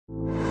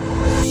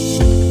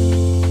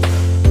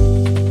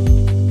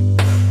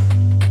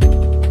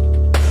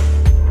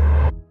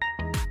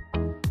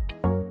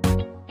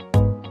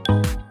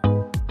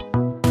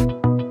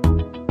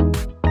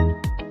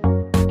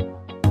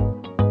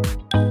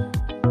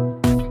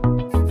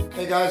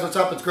guys, what's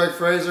up? It's Greg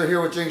Fraser here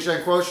with Jing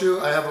Shen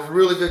Quoshu. I have a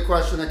really good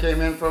question that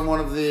came in from one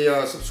of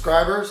the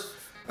subscribers.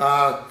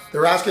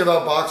 They're asking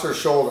about boxer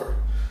shoulder.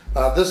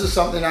 This is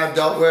something I've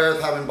dealt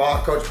with, having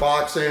coached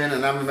boxing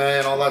and MMA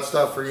and all that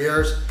stuff for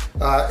years.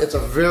 It's a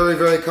very,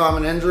 very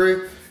common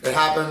injury. It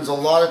happens a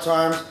lot of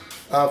times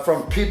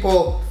from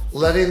people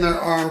letting their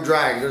arm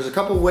drag. There's a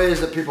couple ways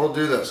that people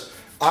do this.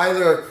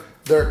 Either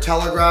they're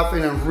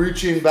telegraphing and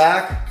reaching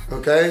back,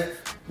 okay,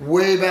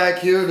 way back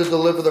here to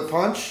deliver the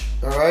punch,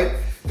 all right?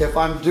 If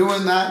I'm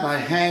doing that and I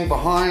hang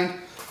behind,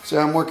 say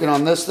I'm working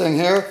on this thing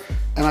here,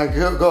 and I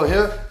go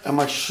here, and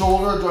my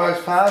shoulder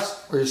drives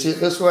past, or you see it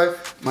this way,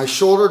 my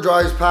shoulder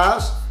drives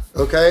past,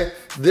 okay?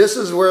 This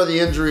is where the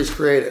injury is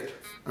created,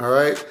 all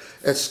right?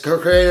 It's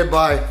created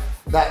by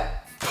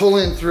that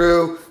pulling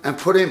through and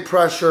putting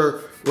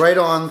pressure right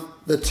on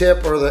the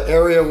tip or the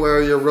area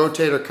where your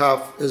rotator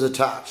cuff is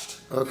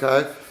attached,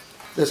 okay?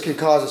 This can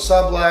cause a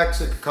sublux,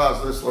 it can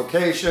cause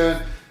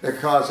dislocation, it can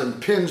cause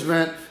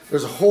impingement.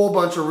 There's a whole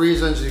bunch of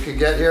reasons you can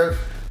get here,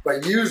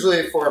 but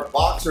usually for a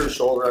boxer's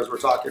shoulder, as we're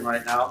talking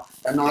right now,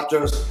 and not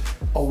just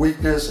a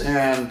weakness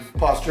in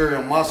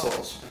posterior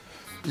muscles,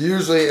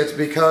 usually it's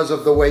because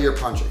of the way you're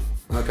punching,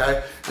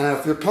 okay? And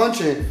if you're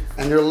punching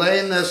and you're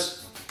letting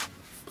this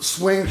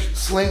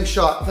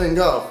slingshot thing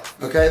go,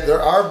 okay, there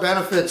are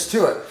benefits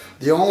to it.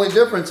 The only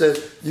difference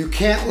is you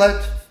can't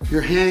let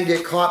your hand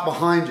get caught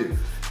behind you.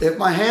 If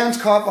my hand's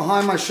caught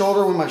behind my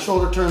shoulder when my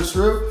shoulder turns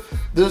through,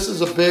 this is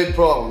a big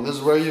problem. This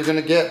is where you're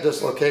gonna get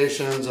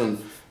dislocations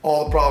and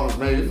all the problems,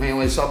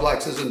 mainly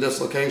subluxes and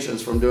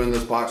dislocations from doing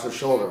this boxer's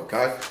shoulder,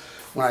 okay?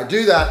 When I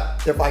do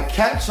that, if I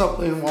catch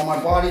something while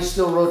my body's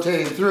still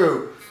rotating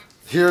through,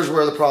 here's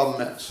where the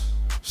problem is.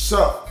 So,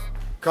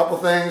 a couple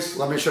things,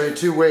 let me show you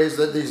two ways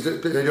that they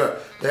do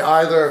it. They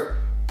either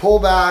pull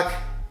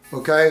back,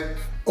 okay,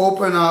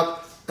 open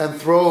up, and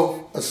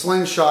throw a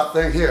slingshot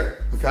thing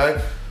here,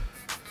 okay?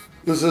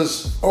 This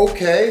is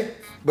okay,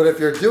 but if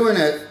you're doing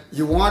it,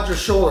 you want your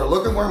shoulder,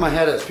 look at where my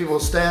head is. People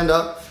stand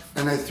up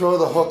and they throw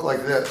the hook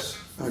like this,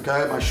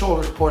 okay? My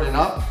shoulder's pointing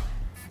up,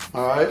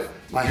 all right?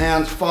 My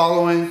hand's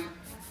following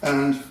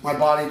and my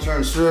body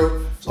turns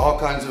through. It's all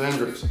kinds of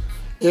injuries.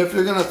 If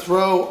you're gonna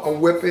throw a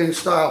whipping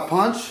style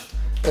punch,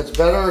 it's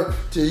better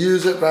to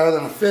use it rather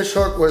than a fish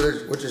hook,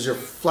 which is your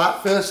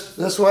flat fist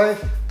this way,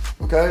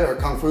 okay? Or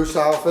Kung Fu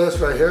style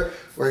fist right here,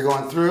 where you're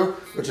going through,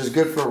 which is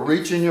good for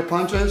reaching your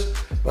punches.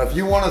 But if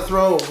you want to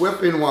throw a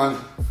whipping one,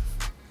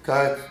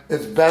 okay,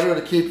 it's better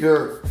to keep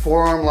your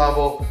forearm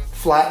level,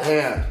 flat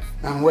hand.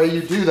 And the way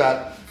you do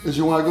that is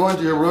you want to go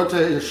into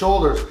your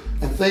shoulders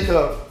and think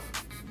of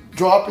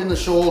dropping the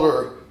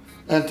shoulder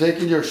and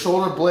taking your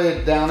shoulder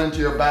blade down into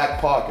your back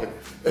pocket.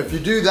 If you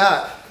do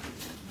that,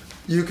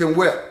 you can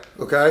whip,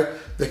 okay?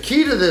 The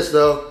key to this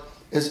though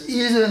is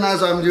even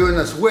as I'm doing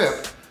this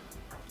whip,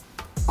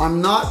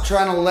 I'm not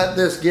trying to let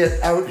this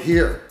get out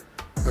here,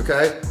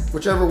 okay?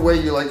 Whichever way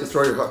you like to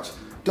throw your hooks.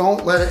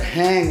 Don't let it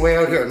hang way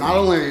out here. Not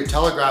only are you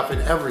telegraphing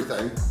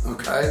everything,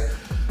 okay?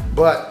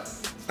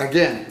 But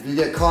again, if you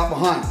get caught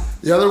behind.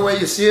 The other way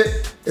you see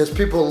it is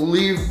people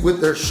leave with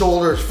their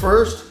shoulders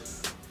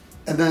first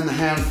and then the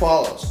hand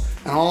follows.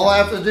 And all I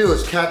have to do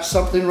is catch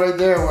something right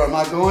there where I'm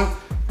not going,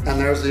 and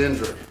there's the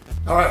injury.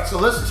 All right, so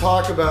let's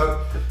talk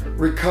about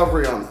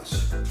recovery on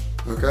this,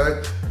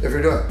 okay? If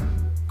you're doing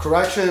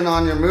correction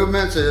on your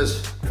movements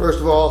is, first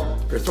of all,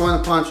 if you're throwing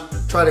a punch,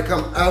 try to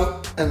come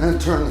out and then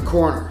turn the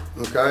corner,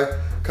 okay?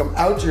 Come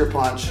out to your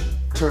punch,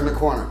 turn the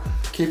corner.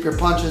 Keep your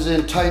punches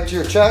in tight to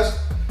your chest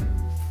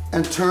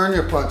and turn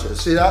your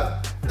punches. See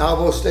that?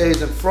 Elbow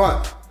stays in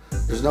front.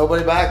 There's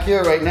nobody back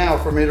here right now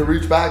for me to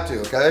reach back to,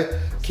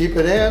 okay? Keep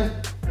it in,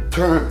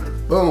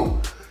 turn,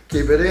 boom.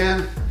 Keep it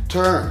in,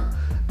 turn.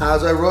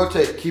 As I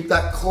rotate, keep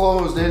that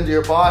closed into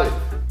your body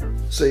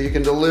so you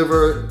can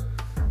deliver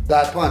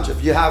that punch.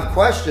 If you have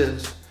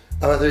questions,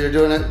 whether you're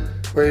doing it,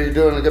 whether you're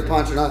doing a good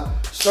punch or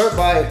not, start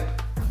by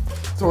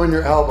throwing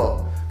your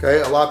elbow,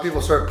 okay? A lot of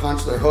people start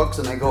punch their hooks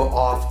and they go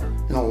off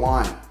in a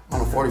line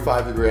on a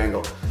 45-degree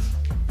angle.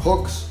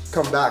 Hooks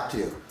come back to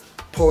you,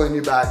 pulling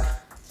you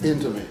back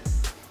into me.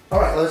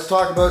 All right, let's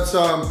talk about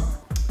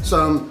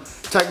some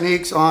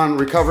techniques on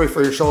recovery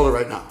for your shoulder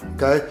right now,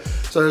 okay?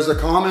 So there's the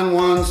common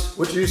ones,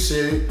 which you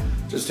see,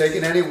 just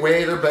taking any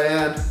weight or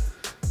band,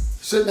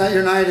 sitting at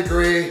your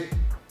 90-degree,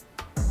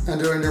 and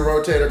doing your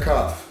rotator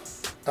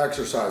cuff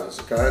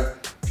exercises, okay?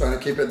 Trying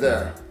to keep it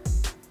there.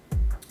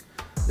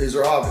 These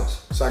are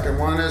obvious. Second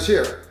one is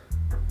here.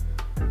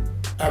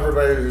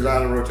 Everybody who's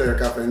had a rotator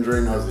cuff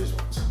injury knows these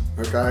ones,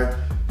 okay?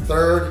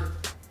 Third,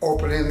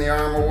 opening the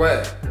arm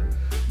away.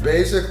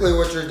 Basically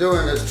what you're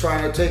doing is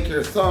trying to take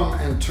your thumb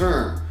and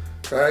turn,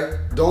 okay?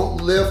 Don't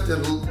lift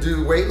and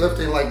do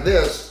weightlifting like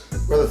this,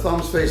 where the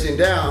thumb's facing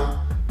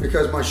down,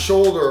 because my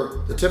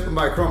shoulder, the tip of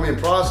my acromion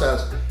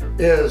process,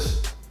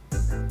 is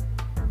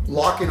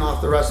locking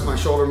off the rest of my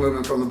shoulder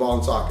movement from the ball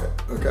and socket,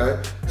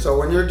 okay? So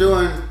when you're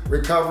doing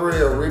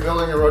recovery or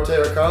rebuilding your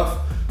rotator cuff,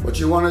 what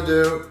you wanna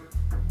do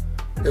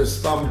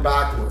is thumb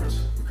backwards,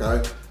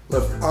 okay?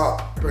 Lift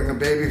up, bring the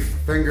baby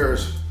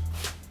fingers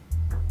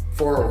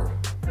forward,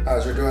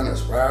 as you're doing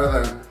this,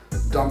 rather than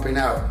dumping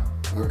out,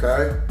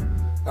 okay?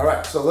 All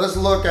right, so let's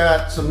look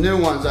at some new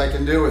ones I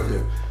can do with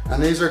you.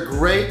 And these are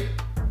great.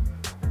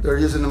 They're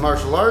using the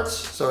martial arts,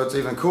 so it's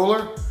even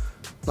cooler.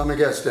 Let me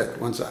get a stick,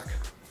 1 sec.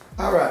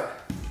 All right,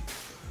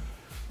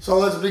 so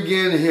let's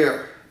begin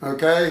here,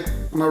 okay?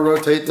 I'm gonna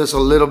rotate this a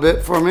little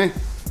bit for me.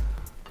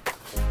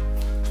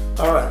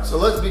 All right, so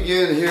let's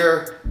begin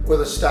here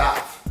with a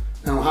staff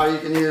and how you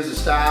can use a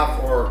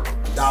staff or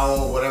a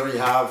dowel, whatever you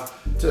have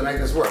to make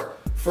this work.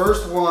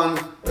 First one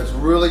that's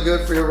really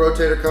good for your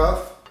rotator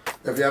cuff,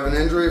 if you have an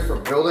injury for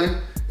building,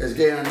 is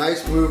getting a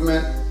nice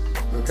movement,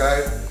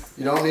 okay?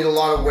 You don't need a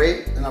lot of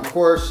weight, and of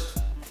course,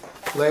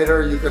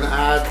 later you can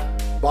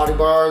add body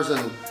bars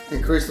and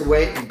increase the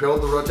weight and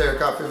build the rotator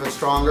cuff even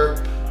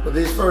stronger. But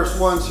these first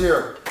ones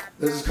here,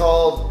 this is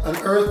called an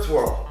earth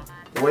twirl.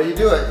 The way you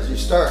do it is you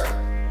start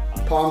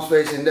palms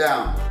facing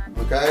down,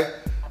 okay?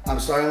 I'm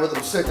starting with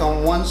the stick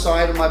on one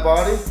side of my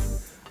body.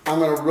 I'm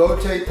gonna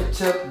rotate the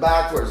tip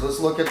backwards. Let's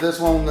look at this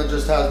one that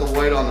just has the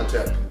weight on the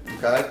tip,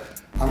 okay?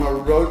 I'm gonna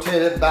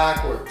rotate it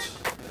backwards.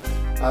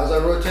 As I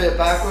rotate it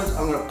backwards,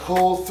 I'm gonna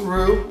pull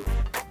through.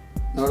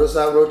 Notice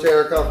that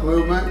rotator cuff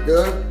movement,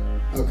 good,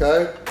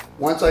 okay?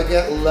 Once I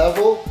get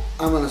level,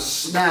 I'm gonna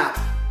snap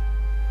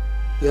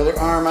the other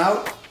arm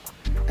out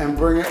and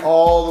bring it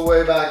all the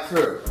way back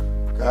through,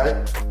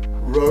 okay?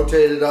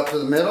 Rotate it up to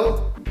the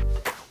middle,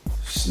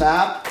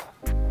 snap,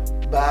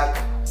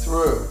 back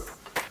through.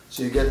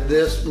 So you get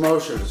this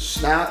motion,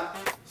 snap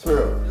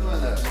through.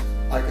 Doing this,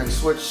 I can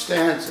switch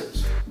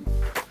stances.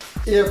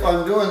 If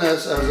I'm doing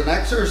this as an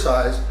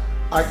exercise,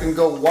 I can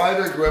go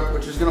wider grip,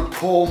 which is gonna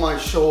pull my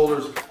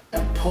shoulders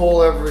and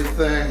pull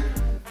everything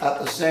at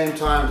the same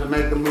time to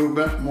make the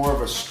movement more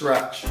of a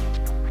stretch.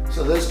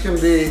 So this can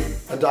be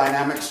a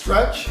dynamic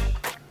stretch,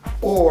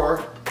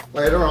 or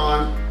later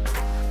on,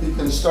 you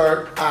can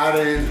start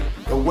adding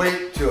the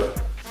weight to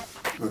it,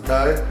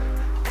 okay?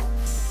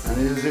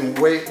 And using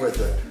weight with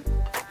it,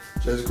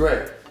 which is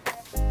great.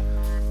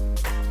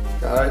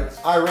 Okay?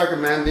 I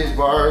recommend these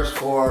bars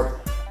for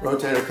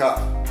rotator cuff.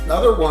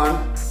 Another one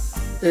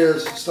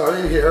is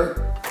starting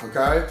here,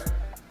 okay?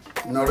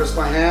 Notice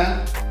my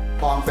hand,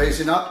 palm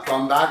facing up,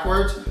 thumb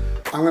backwards.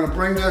 I'm gonna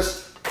bring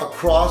this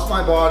across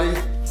my body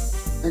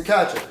and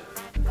catch it.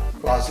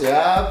 Across the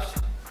abs,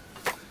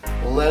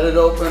 let it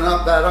open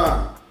up that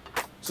arm.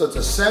 So it's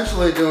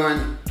essentially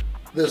doing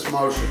this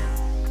motion,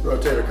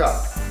 rotator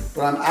cuff.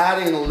 But I'm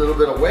adding a little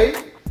bit of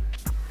weight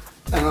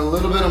and a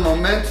little bit of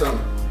momentum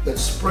that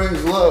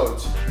springs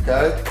loads,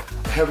 okay?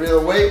 The heavier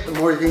the weight, the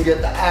more you can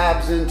get the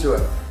abs into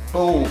it.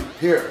 Boom,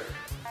 here,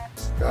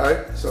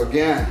 okay? So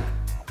again,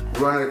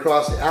 run it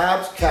across the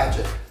abs, catch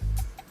it.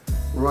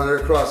 Run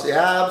it across the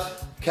abs,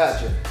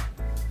 catch it.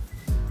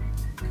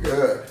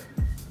 Good,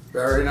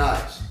 very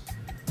nice.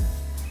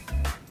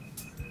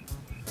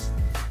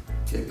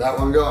 Keep that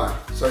one going.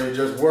 So you're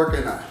just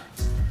working that.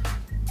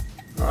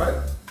 All right,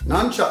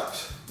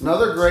 nunchucks,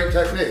 another great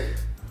technique,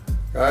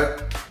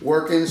 okay?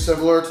 Working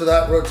similar to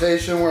that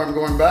rotation where I'm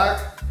going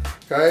back,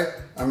 okay?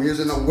 I'm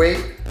using the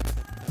weight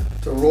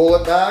to roll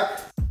it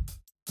back.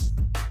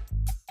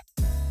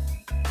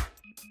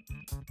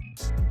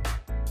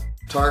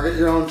 Target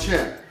your own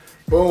chin,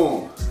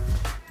 boom.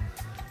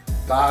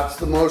 That's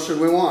the motion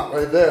we want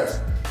right there.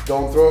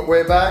 Don't throw it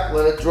way back,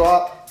 let it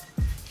drop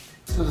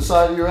to the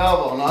side of your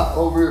elbow, not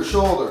over your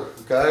shoulder,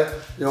 okay?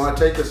 You don't want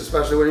to take this,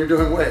 especially when you're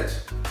doing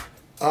weights.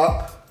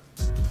 Up,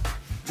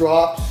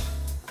 drops,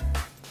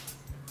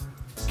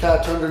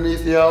 catch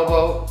underneath the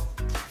elbow,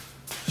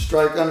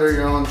 strike under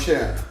your own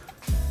chin,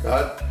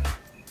 got it?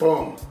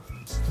 Boom,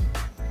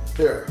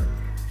 here.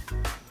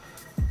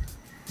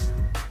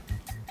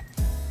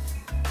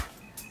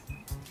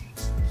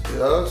 See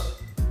those?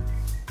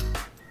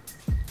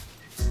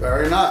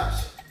 Very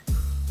nice.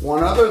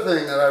 One other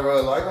thing that I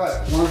really like,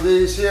 one of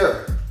these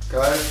here,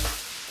 okay?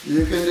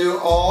 You can do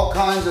all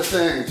kinds of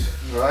things,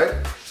 right?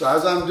 So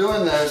as I'm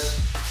doing this,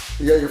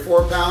 you get your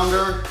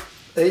 4-pounder,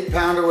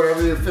 8-pounder,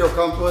 whatever you feel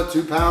comfortable with,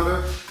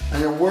 2-pounder,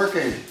 and you're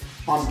working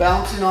on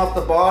bouncing off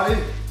the body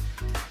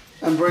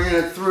and bringing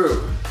it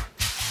through.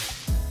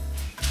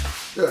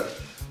 Good.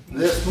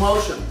 This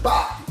motion,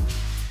 bop,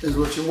 is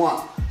what you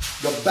want.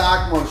 The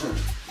back motion.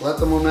 Let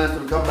the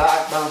momentum come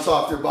back, bounce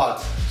off your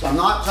body. So I'm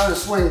not trying to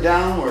swing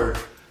downward,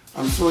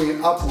 I'm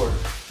swinging upward,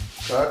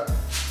 okay?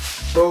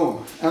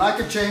 Boom. And I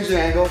could change the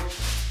angle,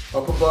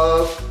 up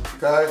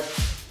above, okay?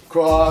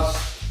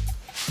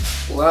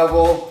 Cross,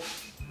 level,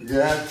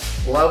 again,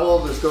 level,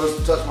 this goes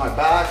to touch my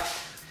back.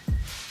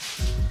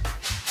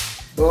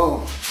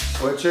 Boom,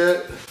 switch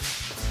it.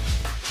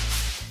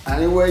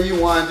 Any way you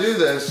want to do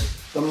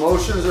this, the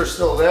motions are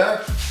still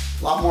there.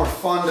 A lot more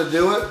fun to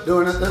do it,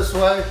 doing it this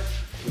way,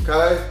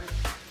 okay?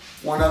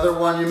 One other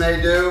one you may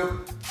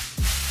do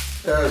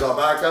is, I'll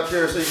back up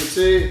here so you can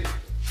see,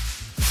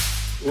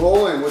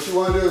 rolling. What you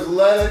want to do is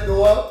let it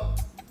go up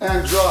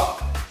and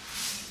drop.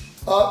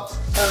 Up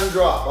and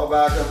drop. I'll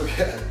back up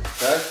again,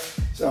 okay?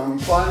 So I'm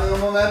finding the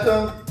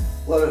momentum,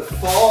 let it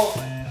fall,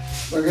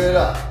 bring it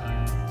up.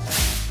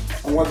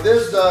 And what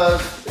this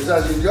does is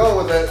as you go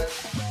with it,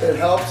 It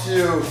helps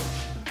you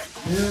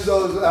use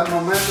that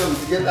momentum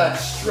to get that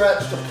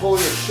stretch to pull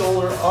your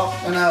shoulder up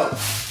and out.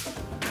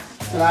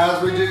 And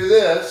as we do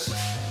this,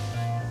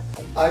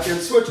 I can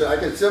switch it. I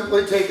can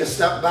simply take a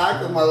step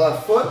back with my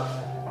left foot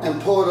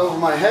and pull it over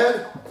my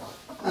head,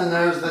 and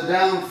there's the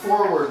down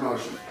forward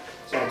motion.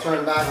 So I'll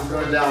turn back and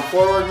go down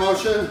forward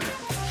motion.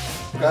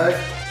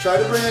 Okay? Try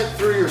to bring it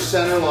through your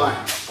center line,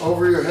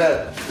 over your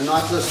head, and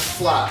not just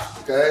flat.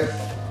 Okay?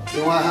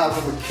 You want to have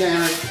a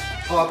mechanic,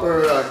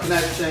 proper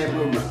kinetic chain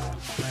movement.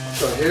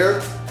 So here,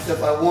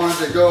 if I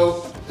wanted to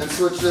go and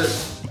switch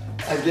this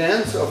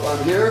again, so if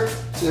I'm here,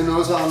 so you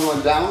notice how I'm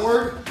going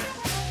downward.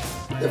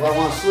 If I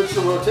want to switch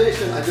the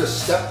rotation, I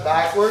just step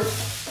backward,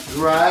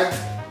 drag,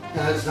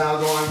 and it's now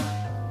going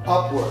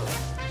upward.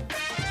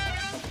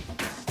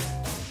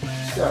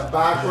 Step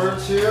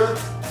backwards here,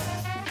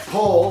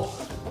 pull,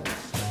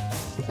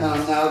 and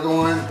I'm now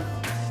going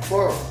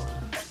forward.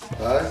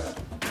 Okay?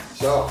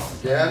 So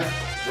again,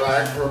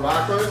 drag for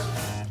backwards,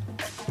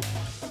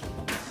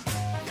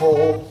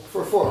 pull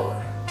for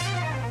forward.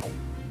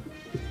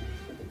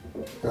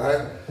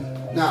 Okay?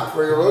 Now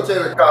for your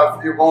rotator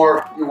cuff, you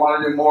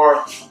want to do more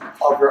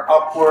of your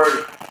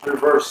upward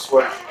reverse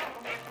swing.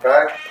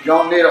 Okay? You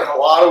don't need a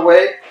lot of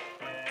weight.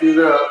 Do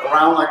the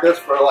round like this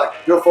for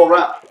do a full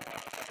round.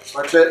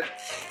 Switch it.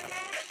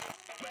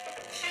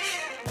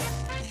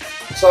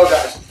 So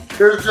guys,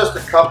 here's just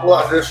a couple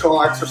of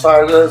additional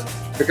exercises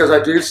because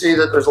I do see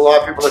that there's a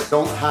lot of people that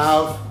don't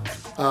have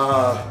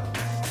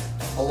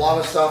a lot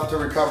of stuff to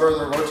recover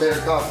their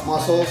rotator cuff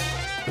muscles.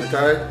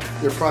 Okay,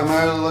 you're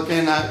primarily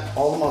looking at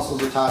all the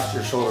muscles attached to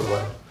your shoulder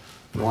blade.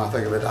 If you want to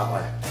think of it that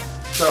way.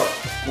 So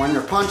when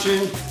you're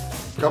punching,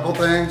 a couple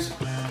things.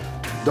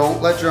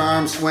 Don't let your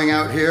arm swing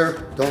out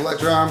here. Don't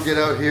let your arm get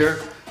out here.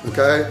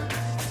 Okay,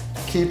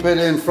 keep it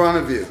in front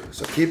of you.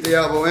 So keep the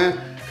elbow in,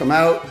 come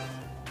out,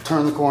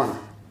 turn the corner.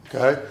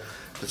 Okay,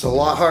 it's a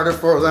lot harder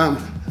for them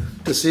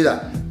to see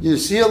that. You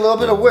see a little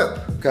bit of whip.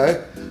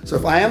 Okay, so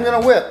if I am going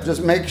to whip,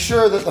 just make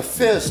sure that the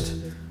fist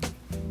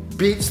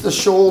beats the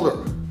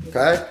shoulder.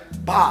 Okay,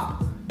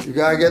 pop. You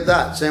gotta get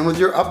that. Same with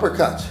your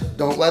uppercuts.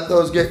 Don't let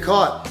those get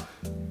caught.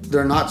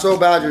 They're not so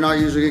bad. You're not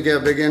usually gonna get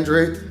a big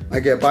injury. I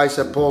get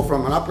bicep pull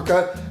from an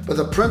uppercut, but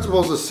the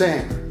principle's the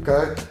same.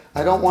 Okay,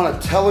 I don't want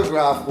to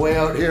telegraph way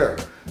out here.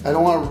 I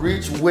don't want to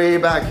reach way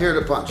back here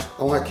to punch.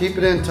 I want to keep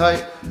it in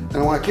tight, and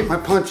I want to keep my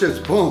punches,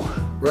 boom,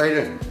 right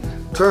in.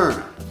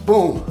 Turn,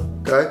 boom.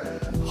 Okay,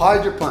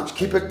 hide your punch.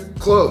 Keep it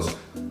close,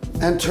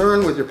 and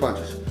turn with your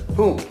punches.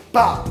 Boom,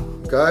 pop.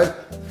 Okay.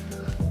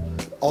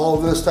 All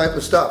of this type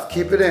of stuff.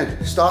 Keep it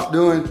in. Stop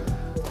doing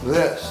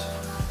this.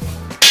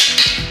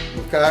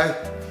 Okay?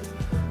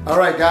 All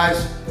right,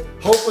 guys.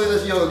 Hopefully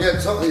you'll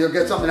get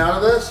something out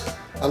of this.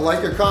 I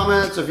like your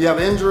comments. If you have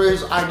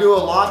injuries, I do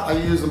a lot. I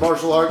use the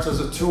martial arts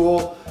as a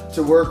tool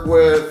to work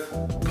with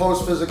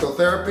post-physical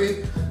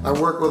therapy. I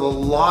work with a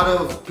lot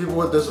of people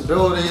with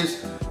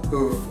disabilities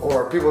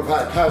or people who've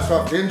had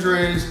catastrophic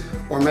injuries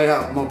or may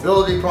have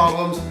mobility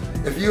problems.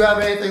 If you have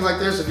anything like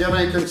this, if you have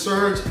any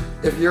concerns,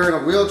 if you're in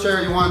a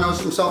wheelchair, you want to know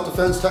some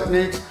self-defense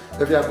techniques,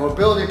 if you have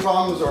mobility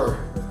problems or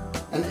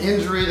an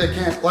injury that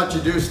can't let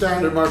you do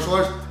standard martial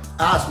arts,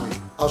 ask me.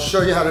 I'll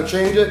show you how to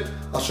change it,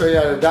 I'll show you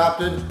how to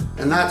adapt it,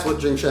 and that's what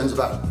Jing Shen's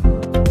about.